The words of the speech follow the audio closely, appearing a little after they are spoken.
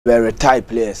We retire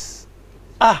players.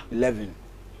 11.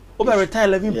 We retire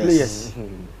 11 players.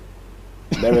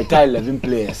 They retire 11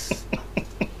 players.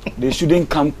 They shouldn't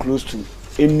come close to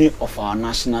any of our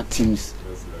national teams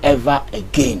ever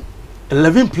again.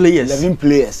 11 players. 11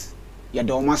 players. You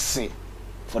don't must say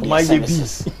for their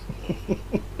services.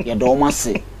 You don't must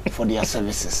say for their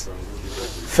services.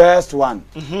 First one,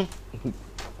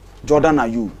 Jordan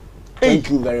Ayew. Thank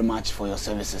you very much for your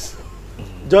services.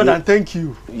 Jordan, thank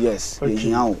you. Yes, okay.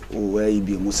 Now where you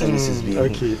be more services be.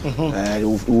 Okay.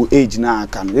 Age now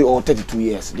can they all 32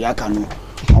 years. They can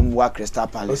work Crystal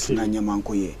Palace na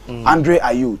Nyamankoye. Andre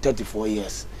Ayew 34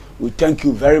 years. We thank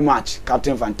you very much,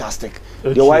 Captain Fantastic.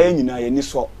 The way you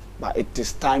know but it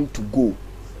is time to go.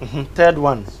 Third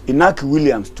one. Inaki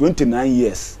Williams 29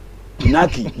 years.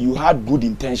 Inaki, you had good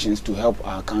intentions to help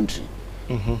our country.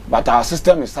 But our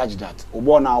system is such that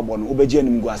Obona Obeje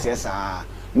Nimguasiesa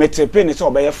Metepen is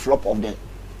obey a flop of the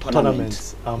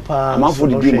tournament. I'm for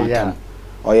the dream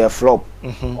or a flop.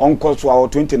 Uncle to our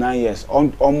 29 years.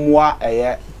 Omwa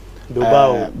a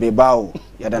Bebao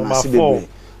Yadana Sibe.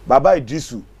 Baba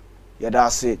Iddrisu Yada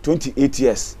say 28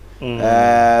 years.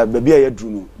 Baby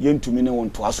Iddrisu yen to me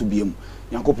want to asubium.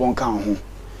 Yankopon kan ho.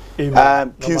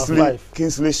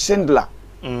 Kingsley Schindler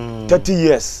 30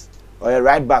 years. Or a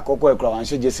right back, Oko Ekra,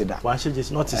 Jesida.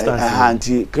 Just not to stand.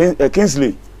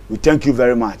 Kingsley, we thank you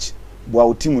very much.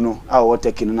 Boa Timuno, our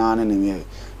taking an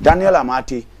Daniel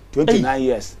Amartey, 29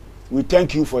 years. We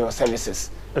thank you for your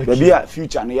services. Baby,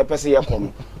 future, and your person,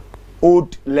 your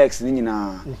old legs,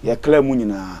 Nina, your clear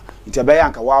munina. It's a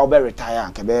bayanka, wow, be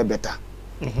retire, and be better.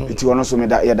 It's one also made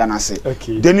that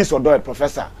Yadanase. Dennis Odoy,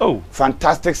 professor. Oh,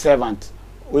 fantastic servant.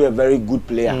 We are a very good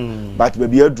player. But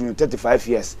baby, you're doing 35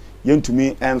 years. Yen to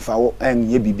me and for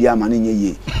and ye bibia mani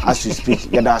ye as you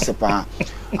speak yada sepa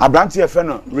Amartey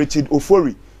friend Richard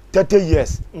Ofori 30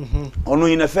 years ono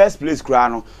in the first place kra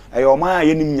no e o man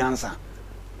yenim nyansa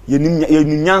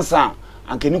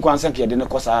anke ni kwansa ke de ne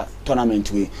kosa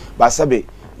tournament we ba sabe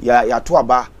ya to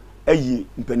aba ayi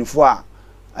mpanifo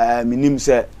a minim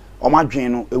se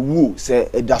omadwen no ewu se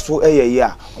edaso eyeye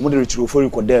a omode Richard Ofori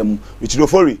kodam Richard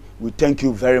Ofori, we thank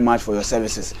you very much for your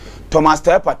services. Thomas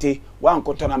Tepate one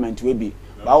tournament we be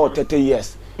about 30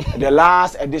 years. The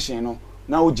last edition no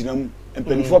now ujinam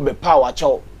empenifo be power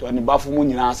chow to ani bafumu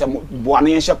nyina asem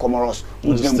boane yenhye Comoros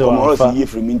ujinam Comoros ye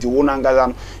free minti wona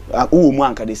ngaza uwu mu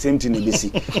anka the same thing be see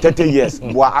 30 years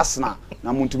boa Arsenal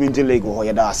na muntumi nje league ho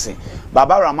yeda ase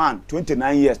Baba Rahman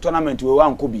 29 years tournament we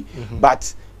wan ko bi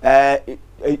but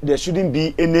there shouldn't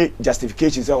be any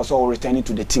justifications also returning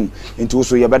to the team into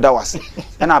also ye beda wase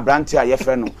and Amartey a ye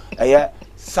friend no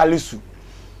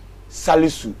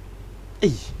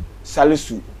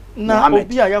Salisu na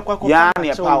obi aya kwakọ ya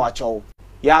na power chow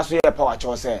ya so ye power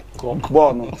chow say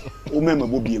ball no o mema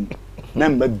bobiem na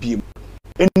mba biem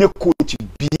ene coach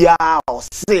bia o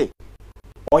say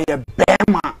o ye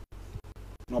bema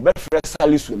no be fresh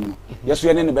Salisu no yeso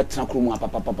ye ne betena kromu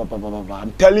papa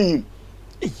I'm telling him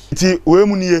ti we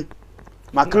mu nie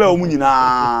makla o mu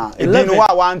nyina e din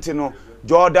wa want no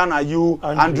Jordan Ayew,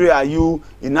 Andre Ayew,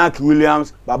 Inaki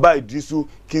Williams, Baba Iddrisu,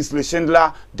 Kingsley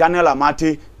Schindler, Daniel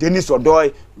Amartey, Dennis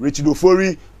Odoy, Richard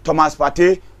Ofori, Thomas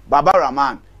Pate, Baba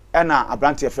Rahman, and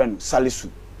Amartey friend Salisu.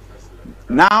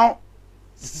 Now,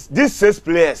 these 6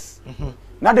 players,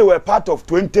 now they were part of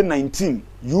 2019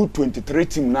 U23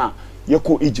 team now.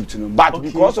 Yeko Egypt, but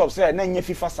because of say na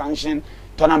FIFA sanction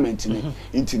tournament,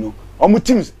 into no,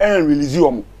 teams ain't release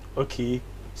you. Okay.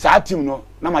 Sa team no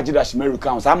na Majida Shimeru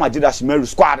count sa Majida Shimeru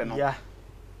squad no yeah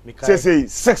say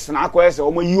 6 na akoye say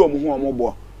omo yi omo ho omo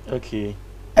bo okay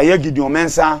eye Gideon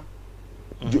Mensah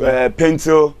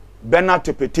Pencil Bernard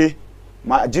Tepete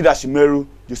Majida Shimeru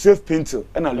Joseph Pencil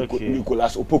and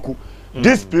Nicholas Opoku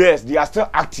these players they are still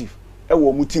active e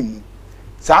wo mu team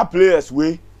sa players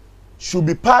we should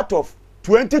be part of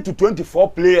 20 to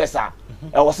 24 players e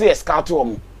was say scout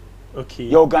omo. Okay.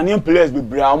 Your Ghanaian players be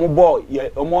brown ball,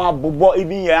 ball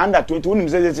even your under 20. When you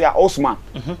say Osman,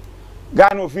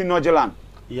 Ghana of Norgeland,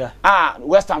 yeah.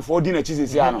 Western 14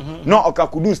 cheese no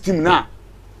Okakudu's team now.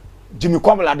 Jimmy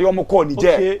Kwamala de Omoko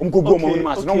Niger, Umko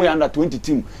Mas, no way under 20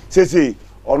 team. Say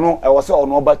or no, I was on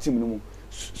over team no.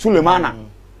 Sulemana,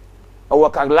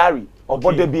 or Kaglari, or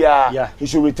Bodebia, he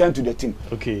should return to the team.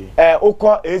 Okay.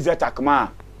 Oko is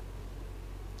Takma.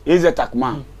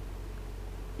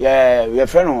 Yeah, your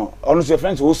friend, honestly, your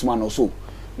friend Osman also.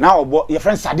 Now, your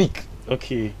friend Sadiq.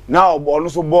 Okay. Now,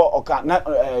 also,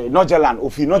 Norgeland,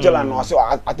 Ofi, Norgeland, also,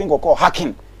 I think, call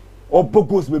hacking. Or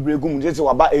Bogos, Bebregum, just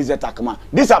about AZ Takama.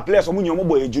 These are players from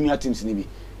your junior teams, maybe.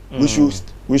 We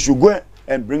should go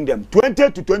and bring them 20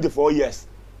 to 24 years.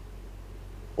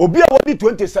 Obi a wodi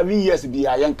 27 years bi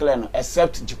a yen clear no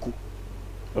except Jiku.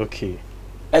 Okay.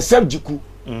 Except Jiku.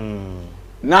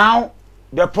 Now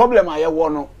the problem I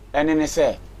want no ene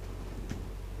say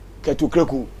Ketu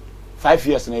Kreku 5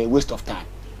 years na a waste of time.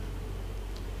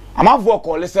 Amavo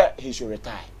call say he should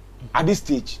retire. At this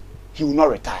stage he will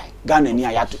not retire. Ghana ni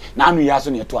ayato na anu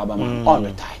yaso na to abama on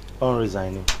retire. On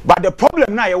resigning. But the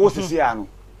problem now you was see ano.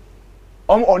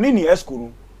 On any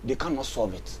esku they cannot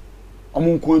solve it.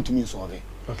 Going to mean solve it.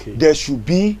 Okay. There should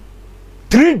be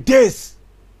 3 days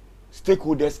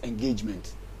stakeholders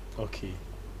engagement. Okay.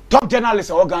 Top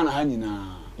journalists are Ghana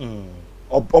hanyina.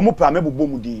 Omo pa mebubo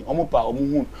mu din, omo pa omo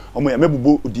hu, omo ya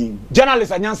mebubo din.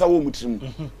 Journalists anyansa wo mu trim.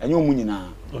 Enye omo nyina.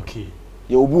 Okay.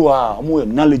 Ye obu a omo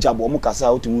knowledgeable, omo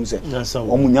kasa otimu se.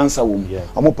 Omo nyansa wo mu.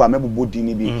 Omo pa mebubo din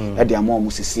ni bi e de ama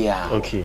omo sese a. Okay.